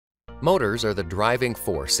Motors are the driving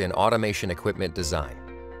force in automation equipment design,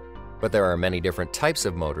 but there are many different types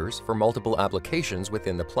of motors for multiple applications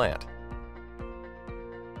within the plant.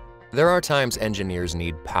 There are times engineers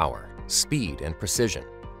need power, speed, and precision.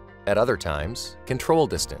 At other times, control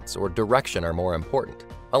distance or direction are more important,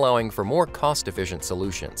 allowing for more cost-efficient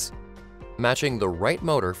solutions. Matching the right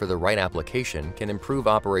motor for the right application can improve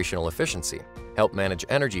operational efficiency, help manage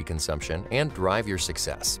energy consumption, and drive your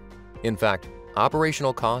success. In fact,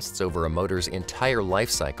 operational costs over a motor's entire life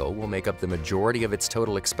cycle will make up the majority of its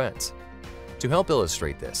total expense. To help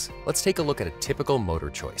illustrate this, let's take a look at a typical motor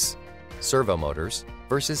choice: servo motors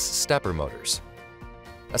versus stepper motors.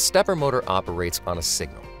 A stepper motor operates on a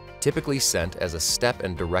signal, typically sent as a step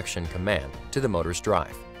and direction command to the motor's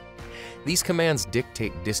drive. These commands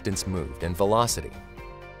dictate distance moved and velocity.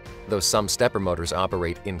 Though some stepper motors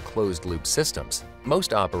operate in closed-loop systems,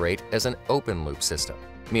 most operate as an open-loop system,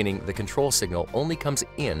 meaning the control signal only comes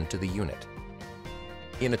into the unit.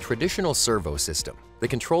 In a traditional servo system, the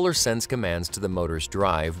controller sends commands to the motor's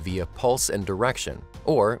drive via pulse and direction,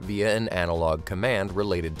 or via an analog command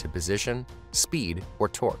related to position, speed, or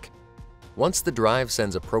torque. Once the drive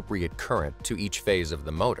sends appropriate current to each phase of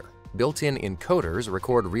the motor, built-in encoders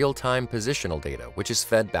record real-time positional data, which is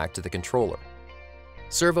fed back to the controller.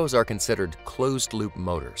 Servos are considered closed-loop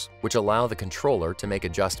motors, which allow the controller to make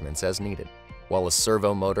adjustments as needed. While a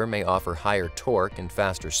servo motor may offer higher torque and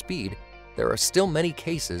faster speed, there are still many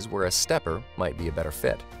cases where a stepper might be a better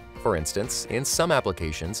fit. For instance, in some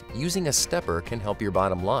applications, using a stepper can help your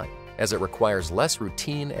bottom line, as it requires less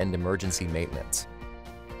routine and emergency maintenance.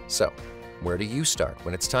 So, where do you start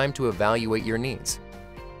when it's time to evaluate your needs?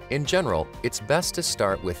 In general, it's best to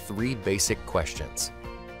start with 3 basic questions.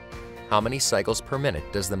 How many cycles per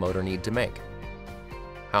minute does the motor need to make?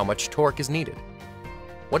 How much torque is needed?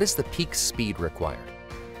 What is the peak speed required?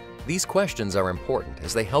 These questions are important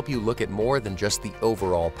as they help you look at more than just the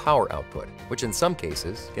overall power output, which in some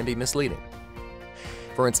cases can be misleading.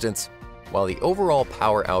 For instance, while the overall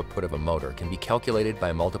power output of a motor can be calculated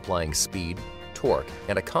by multiplying speed, torque,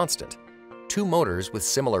 and a constant, 2 motors with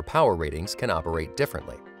similar power ratings can operate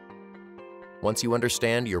differently. Once you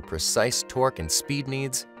understand your precise torque and speed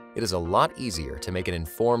needs, it is a lot easier to make an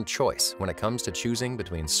informed choice when it comes to choosing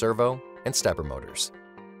between servo and stepper motors.